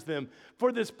galvanize them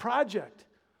for this project.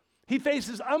 He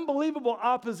faces unbelievable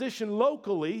opposition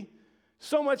locally,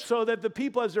 So much so that the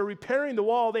people, as they're repairing the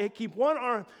wall, they keep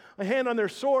a hand on their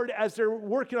sword as they're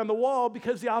working on the wall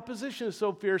because the opposition is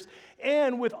so fierce.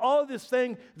 And with all of this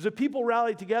thing, as the people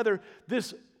rally together,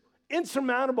 this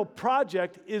insurmountable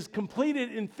project is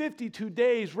completed in 52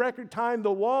 days, record time.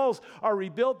 The walls are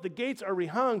rebuilt, the gates are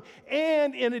rehung.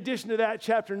 And in addition to that,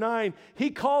 chapter 9,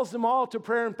 he calls them all to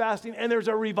prayer and fasting, and there's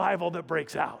a revival that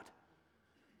breaks out.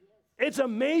 It's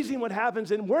amazing what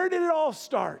happens. And where did it all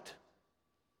start?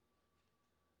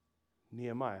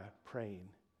 Nehemiah praying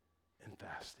and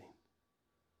fasting,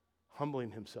 humbling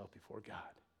himself before God,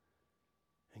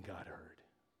 and God heard.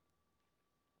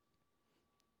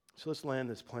 So let's land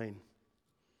this plane.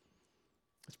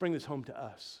 Let's bring this home to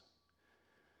us.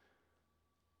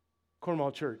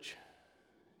 Cornwall Church,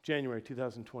 January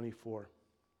 2024.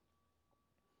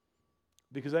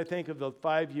 Because I think of the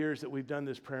 5 years that we've done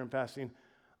this prayer and fasting,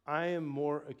 I am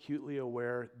more acutely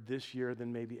aware this year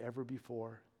than maybe ever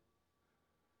before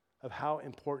of how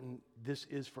important this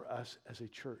is for us as a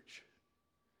church.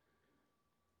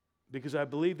 Because I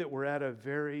believe that we're at a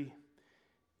very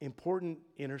important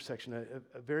intersection,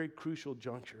 a very crucial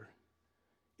juncture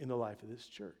in the life of this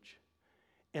church.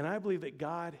 And I believe that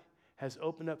God has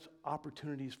opened up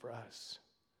opportunities for us,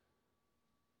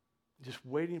 just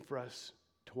waiting for us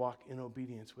to walk in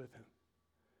obedience with him.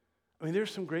 I mean,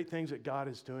 there's some great things that God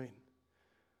is doing.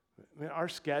 I mean, our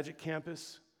Skagit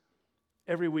campus,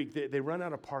 every week they run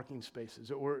out of parking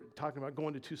spaces. We're talking about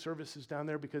going to 2 services down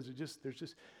there because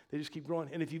they just keep growing.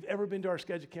 And if you've ever been to our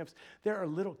Skagit campus, there are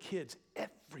little kids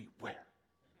everywhere.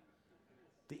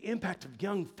 The impact of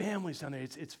young families down there,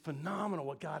 it's phenomenal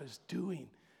what God is doing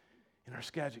in our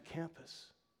Skagit campus.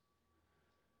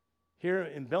 Here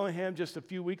in Bellingham, just a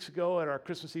few weeks ago at our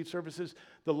Christmas Eve services,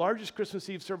 the largest Christmas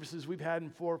Eve services we've had in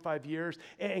 4 or 5 years.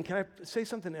 And can I say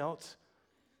something else?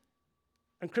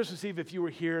 On Christmas Eve, if you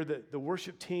were here, the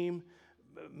worship team,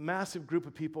 massive group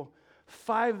of people,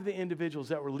 5 of the individuals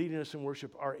that were leading us in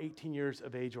worship are 18 years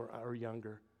of age or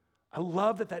younger. I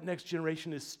love that next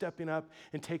generation is stepping up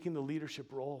and taking the leadership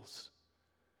roles.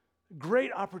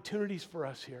 Great opportunities for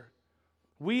us here.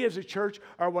 We as a church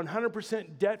are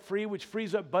 100% debt-free, which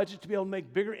frees up budget to be able to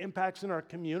make bigger impacts in our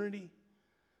community.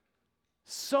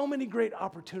 So many great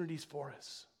opportunities for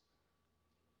us.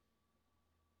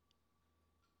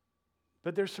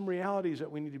 But there's some realities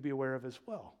that we need to be aware of as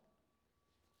well.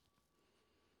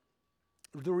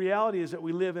 The reality is that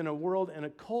we live in a world and a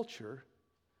culture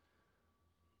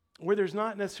where there's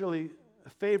not necessarily a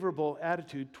favorable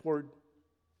attitude toward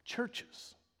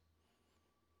churches,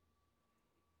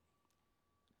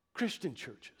 Christian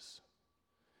churches.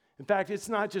 In fact, it's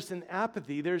not just an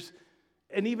apathy, there's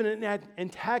even an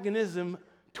antagonism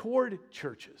toward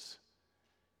churches.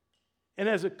 And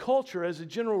as a culture, as a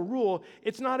general rule,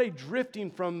 it's not a drifting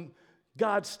from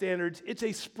God's standards, it's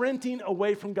a sprinting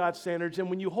away from God's standards. And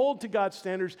when you hold to God's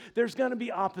standards, there's going to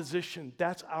be opposition.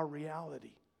 That's our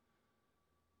reality.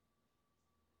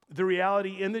 The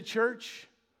reality in the church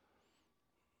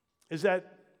is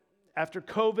that after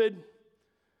COVID,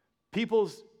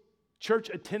 people's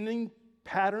church attending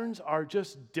patterns are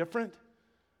just different.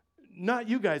 Not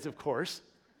you guys, of course.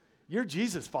 You're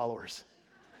Jesus followers.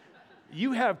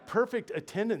 You have perfect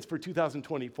attendance for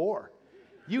 2024.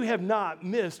 You have not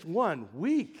missed 1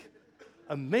 week.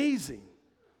 Amazing.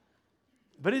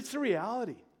 But it's the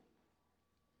reality.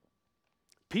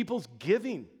 People's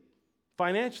giving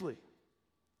financially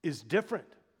is different.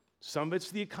 Some of it's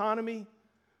the economy.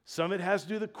 Some of it has to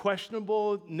do with the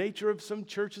questionable nature of some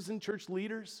churches and church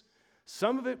leaders.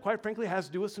 Some of it, quite frankly, has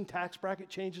to do with some tax bracket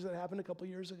changes that happened a couple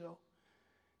years ago.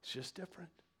 It's just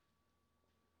different.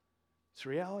 It's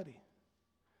reality.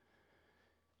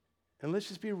 And let's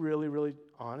just be really, really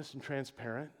honest and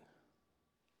transparent.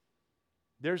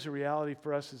 There's a reality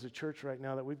for us as a church right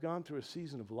now that we've gone through a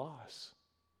season of loss.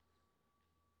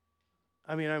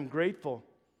 I mean, I'm grateful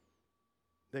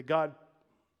that God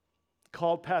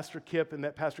called Pastor Kip and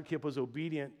that Pastor Kip was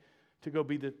obedient to go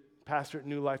be the pastor at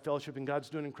New Life Fellowship, and God's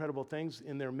doing incredible things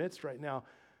in their midst right now.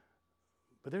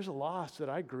 But there's a loss that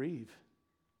I grieve.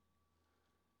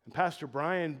 And Pastor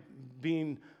Brian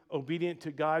being obedient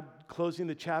to God, closing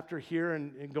the chapter here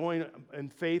and going in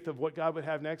faith of what God would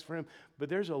have next for him. But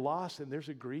there's a loss and there's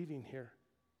a grieving here.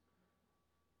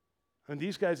 And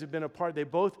these guys have been a part. They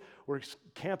both were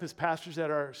campus pastors at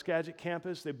our Skagit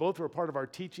campus. They both were a part of our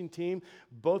teaching team.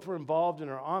 Both were involved in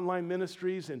our online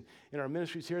ministries and in our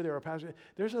ministries here. They were pastors.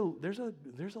 There's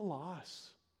a loss.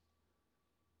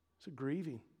 It's a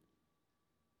grieving.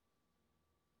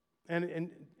 And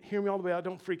hear me all the way out.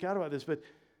 Don't freak out about this, but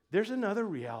there's another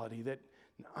reality that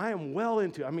I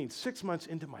am 6 months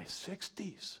into my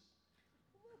 60s.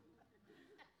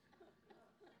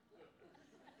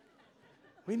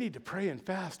 We need to pray and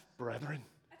fast, brethren.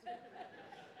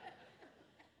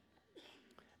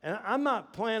 And I'm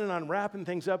not planning on wrapping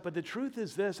things up, but the truth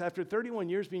is this: after 31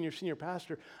 years being your senior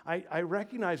pastor, I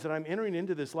recognize that I'm entering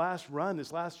into this last run,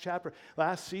 this last chapter,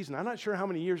 last season. I'm not sure how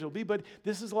many years it'll be, but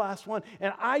this is the last one.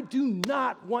 And I do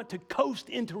not want to coast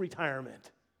into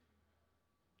retirement.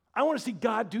 I want to see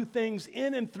God do things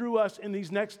in and through us in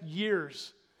these next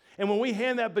years. And when I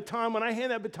hand that baton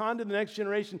to the next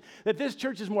generation, that this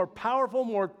church is more powerful,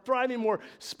 more thriving, more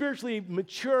spiritually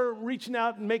mature, reaching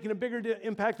out and making a bigger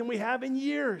impact than we have in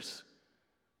years.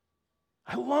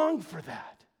 I long for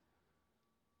that.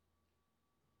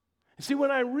 And see,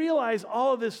 when I realize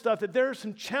all of this stuff, that there are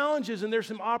some challenges and there's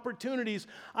some opportunities,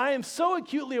 I am so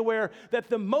acutely aware that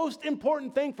the most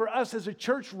important thing for us as a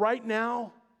church right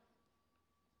now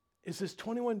is this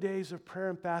 21 days of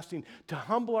prayer and fasting, to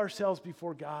humble ourselves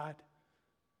before God,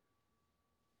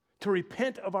 to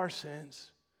repent of our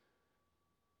sins,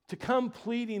 to come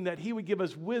pleading that He would give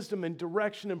us wisdom and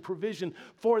direction and provision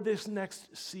for this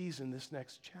next season, this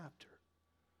next chapter.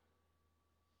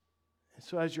 And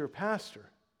so as your pastor,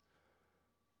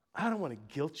 I don't want to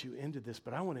guilt you into this,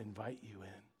 but I want to invite you in.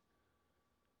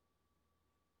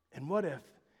 And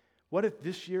what if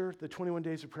this year, the 21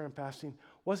 days of prayer and fasting,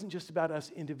 wasn't just about us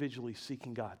individually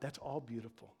seeking God? That's all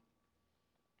beautiful.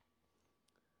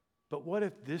 But what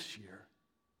if this year,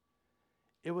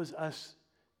 it was us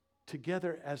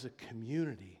together as a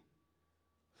community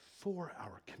for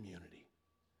our community?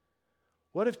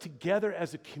 What if together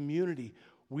as a community,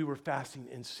 we were fasting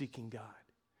and seeking God?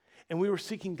 And we were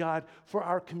seeking God for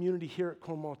our community here at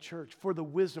Cornwall Church, for the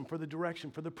wisdom, for the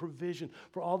direction, for the provision,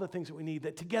 for all the things that we need,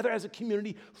 that together as a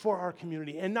community for our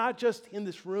community, and not just in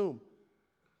this room,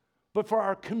 but for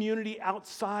our community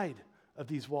outside of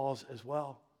these walls as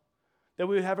well. That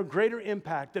we would have a greater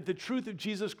impact, that the truth of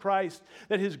Jesus Christ,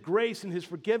 that His grace and His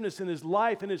forgiveness and His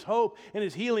life and His hope and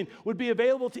His healing would be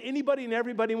available to anybody and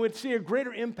everybody, and we'd see a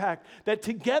greater impact, that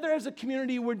together as a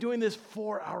community, we're doing this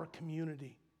for our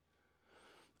community.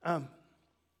 I'm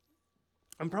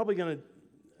probably going to,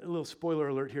 a little spoiler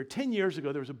alert here. 10 years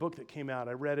ago, there was a book that came out.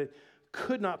 I read it,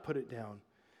 could not put it down.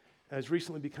 It has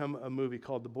recently become a movie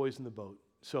called The Boys in the Boat.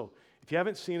 So if you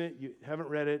haven't seen it, you haven't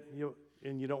read it,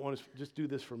 and you don't want to, just do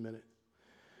this for a minute.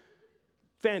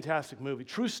 Fantastic movie.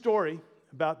 True story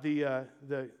about the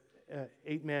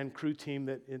 8-man crew team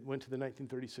that went to the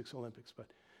 1936 Olympics, but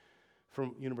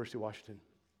from University of Washington.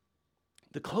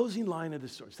 The closing line of the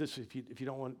story, this if you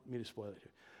don't want me to spoil it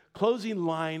here. Closing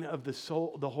line of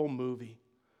the whole movie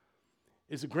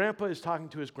is the grandpa is talking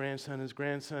to his grandson. His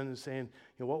grandson is saying,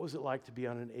 what was it like to be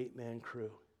on an 8-man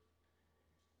crew?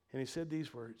 And he said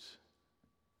these words: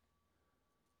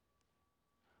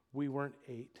 we weren't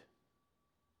 8,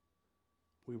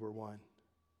 we were 1.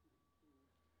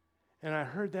 And I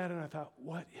heard that and I thought,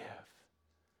 what if?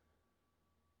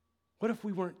 What if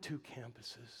we weren't 2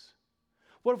 campuses?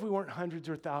 What if we weren't hundreds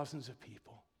or thousands of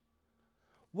people?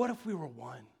 What if we were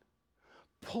 1,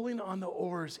 pulling on the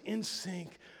oars in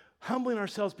sync, humbling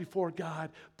ourselves before God,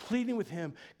 pleading with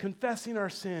Him, confessing our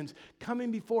sins,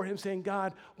 coming before Him saying,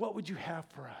 God, what would you have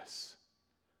for us?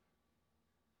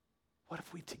 What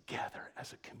if we together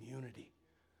as a community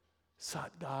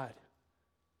sought God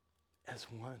as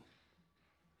one?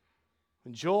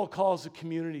 When Joel calls the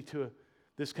community to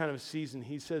this kind of a season,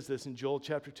 he says this in Joel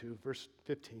chapter 2, verse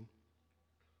 15.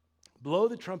 Blow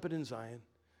the trumpet in Zion,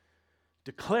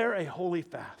 declare a holy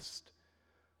fast,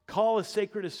 call a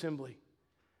sacred assembly,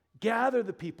 gather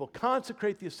the people,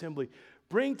 consecrate the assembly,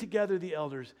 bring together the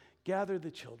elders, gather the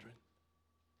children.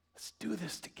 Let's do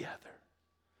this together.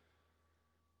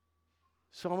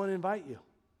 So I want to invite you,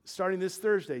 starting this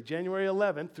Thursday, January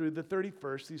 11th through the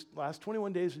 31st, these last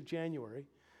 21 days of January,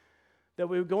 that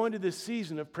we would go into this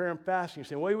season of prayer and fasting. You're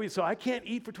saying, wait, so I can't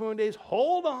eat for 21 days?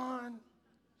 Hold on.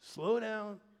 Slow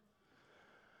down.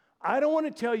 I don't want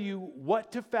to tell you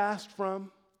what to fast from,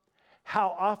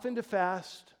 how often to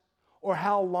fast, or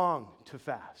how long to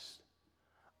fast.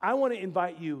 I want to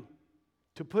invite you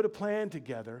to put a plan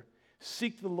together,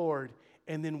 seek the Lord,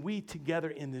 and then we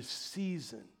together in this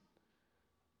season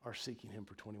are seeking Him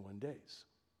for 21 days.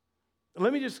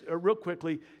 Let me just real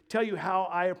quickly tell you how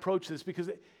I approach this,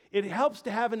 because it helps to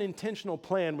have an intentional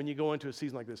plan when you go into a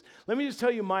season like this. Let me just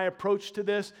tell you my approach to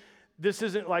this. This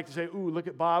isn't like to say, ooh, look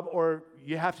at Bob, or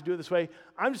you have to do it this way.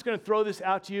 I'm just going to throw this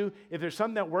out to you. If there's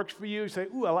something that works for you, say,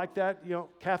 ooh, I like that,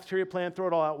 cafeteria plan, throw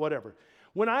it all out, whatever.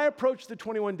 When I approach the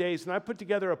 21 days and I put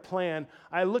together a plan,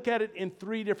 I look at it in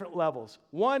 3 different levels.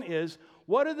 One is,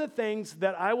 what are the things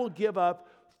that I will give up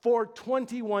for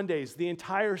 21 days, the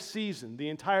entire season, the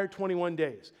entire 21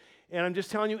 days? And I'm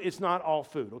just telling you, it's not all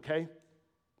food, okay?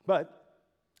 But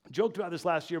Joked about this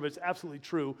last year, but it's absolutely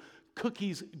true.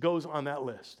 Cookies goes on that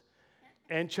list.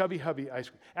 And Chubby Hubby ice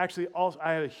cream. Actually, also,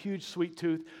 I have a huge sweet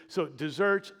tooth, so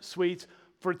desserts, sweets,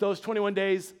 for those 21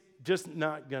 days, just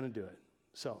not going to do it.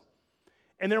 So,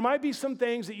 and there might be some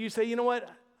things that you say, you know what,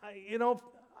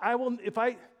 I will, if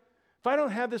I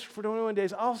don't have this for 21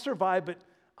 days, I'll survive, but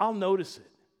I'll notice it.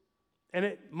 And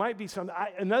it might be something.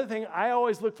 Another thing, I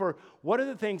always look for what are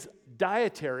the things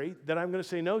dietary that I'm going to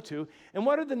say no to, and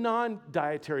what are the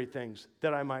non-dietary things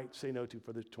that I might say no to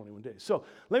for the 21 days. So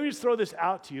let me just throw this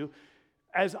out to you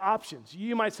as options.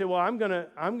 You might say, well, I'm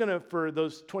gonna for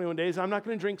those 21 days, I'm not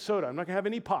going to drink soda. I'm not going to have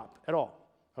any pop at all.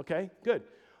 Okay, good.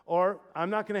 Or I'm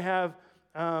not going to have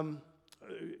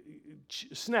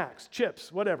snacks,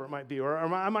 chips, whatever it might be. Or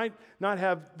I might not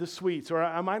have the sweets, or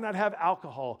I might not have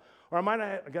alcohol. Or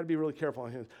I got to be really careful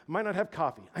on him. I might not have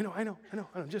coffee. I know,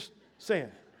 just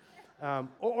saying.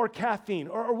 Or caffeine,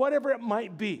 or whatever it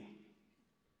might be.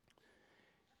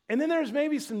 And then there's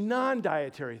maybe some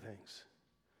non-dietary things.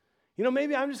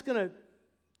 Maybe I'm just going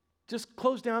to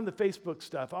close down the Facebook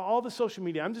stuff, all the social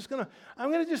media. I'm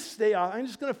going to just stay off. I'm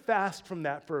just going to fast from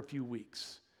that for a few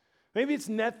weeks. Maybe it's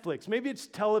Netflix. Maybe it's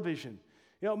television.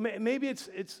 Maybe it's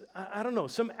I don't know,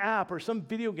 some app or some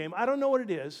video game. I don't know what it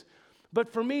is.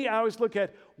 But for me, I always look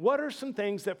at what are some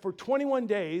things that for 21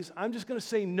 days, I'm just going to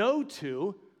say no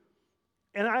to,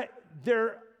 and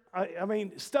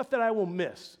stuff that I will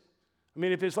miss.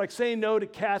 If it's like saying no to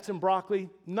cats and broccoli,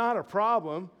 not a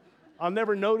problem. I'll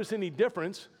never notice any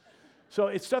difference. So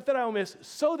it's stuff that I will miss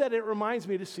so that it reminds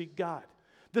me to seek God.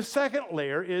 The second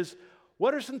layer is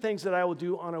what are some things that I will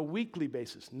do on a weekly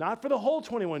basis? Not for the whole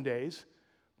 21 days,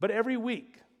 but every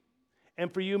week.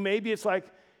 And for you, maybe it's like,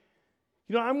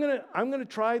 I'm gonna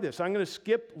try this. I'm gonna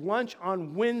skip lunch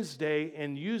on Wednesday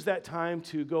and use that time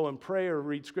to go and pray or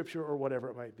read scripture or whatever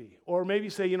it might be. Or maybe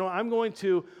say, I'm going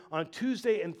to on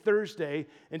Tuesday and Thursday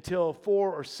until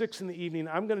 4 or 6 in the evening.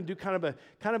 I'm going to do kind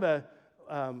of a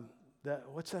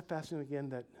what's that fasting again?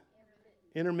 That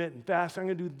intermittent fast. I'm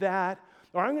going to do that.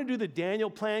 Or I'm going to do the Daniel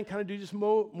plan, kind of do just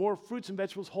more fruits and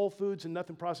vegetables, whole foods, and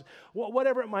nothing processed.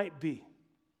 Whatever it might be.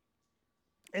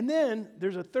 And then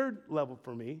there's a third level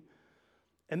for me.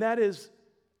 And that is,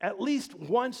 at least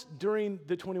once during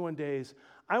the 21 days,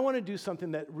 I want to do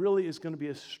something that really is going to be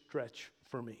a stretch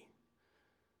for me.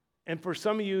 And for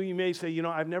some of you, you may say,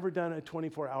 I've never done a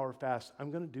 24-hour fast.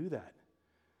 I'm going to do that.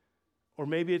 Or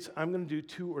maybe it's, I'm going to do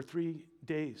 2 or 3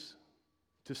 days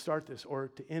to start this or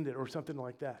to end it or something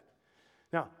like that.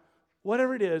 Now,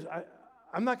 whatever it is,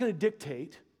 I'm not going to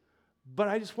dictate, but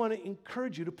I just want to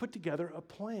encourage you to put together a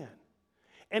plan.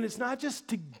 And it's not just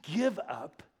to give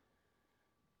up,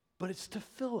 but it's to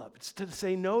fill up. It's to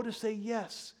say no, to say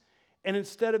yes. And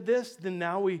instead of this, then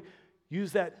now we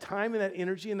use that time and that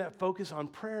energy and that focus on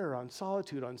prayer, on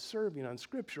solitude, on serving, on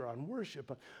scripture, on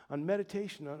worship, on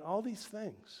meditation, on all these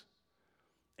things.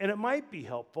 And it might be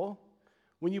helpful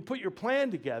when you put your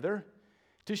plan together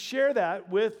to share that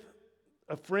with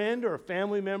a friend or a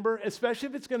family member, especially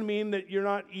if it's going to mean that you're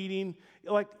not eating.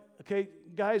 Like, okay,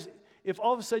 guys, if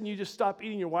all of a sudden you just stop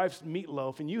eating your wife's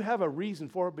meatloaf and you have a reason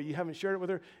for it, but you haven't shared it with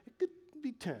her, it could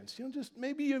be tense. Just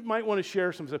maybe you might want to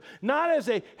share some stuff. Not as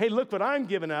a, hey, look what I'm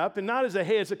giving up, and not as a,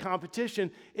 hey, it's a competition.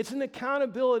 It's an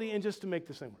accountability and just to make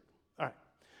this thing work. All right.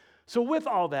 So with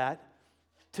all that,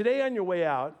 today on your way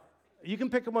out, you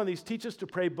can pick up one of these Teach Us to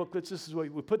Pray booklets. This is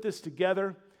what we put this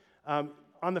together.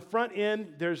 On the front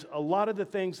end, there's a lot of the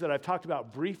things that I've talked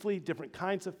about briefly, different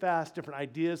kinds of fast, different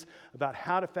ideas about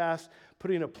how to fast,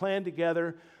 putting a plan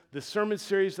together, the sermon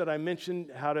series that I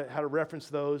mentioned, how to reference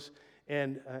those,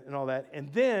 and all that.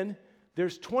 And then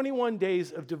there's 21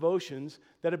 days of devotions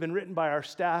that have been written by our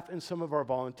staff and some of our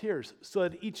volunteers, so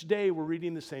that each day we're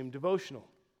reading the same devotional.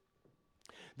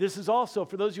 This is also,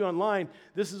 for those of you online,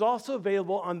 this is also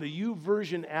available on the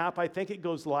YouVersion app. I think it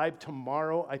goes live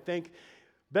tomorrow. I think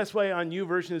best way on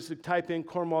YouVersion is to type in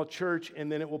Cornwall Church, and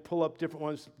then it will pull up different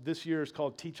ones. This year is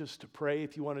called Teach Us to Pray,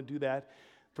 if you want to do that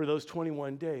for those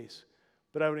 21 days.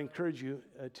 But I would encourage you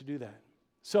to do that.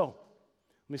 So,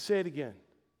 let me say it again.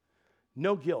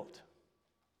 No guilt.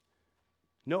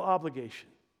 No obligation.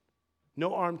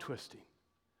 No arm twisting.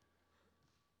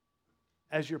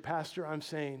 As your pastor, I'm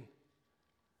saying,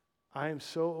 I am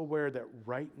so aware that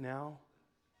right now,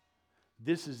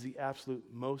 this is the absolute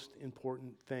most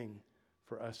important thing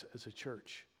for us as a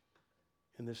church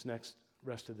in this next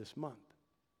rest of this month.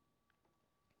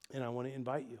 And I want to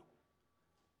invite you.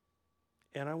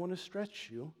 And I want to stretch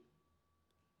you.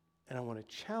 And I want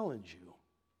to challenge you.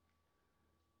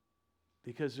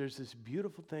 Because there's this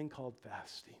beautiful thing called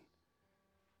fasting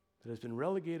that has been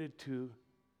relegated to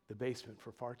the basement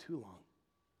for far too long.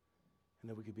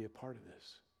 And that we could be a part of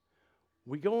this.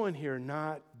 We go in here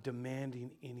not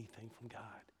demanding anything from God,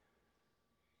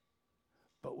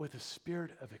 but with a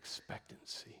spirit of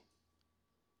expectancy.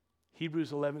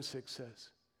 Hebrews 11:6 says,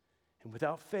 and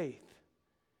without faith,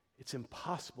 it's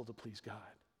impossible to please God,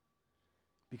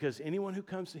 because anyone who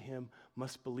comes to him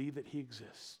must believe that he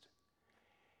exists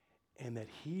and that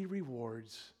he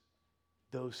rewards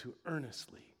those who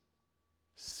earnestly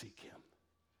seek him.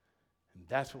 And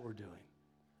that's what we're doing.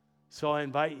 So I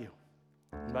invite you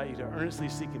to earnestly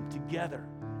seek him together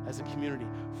as a community,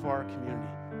 for our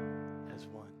community.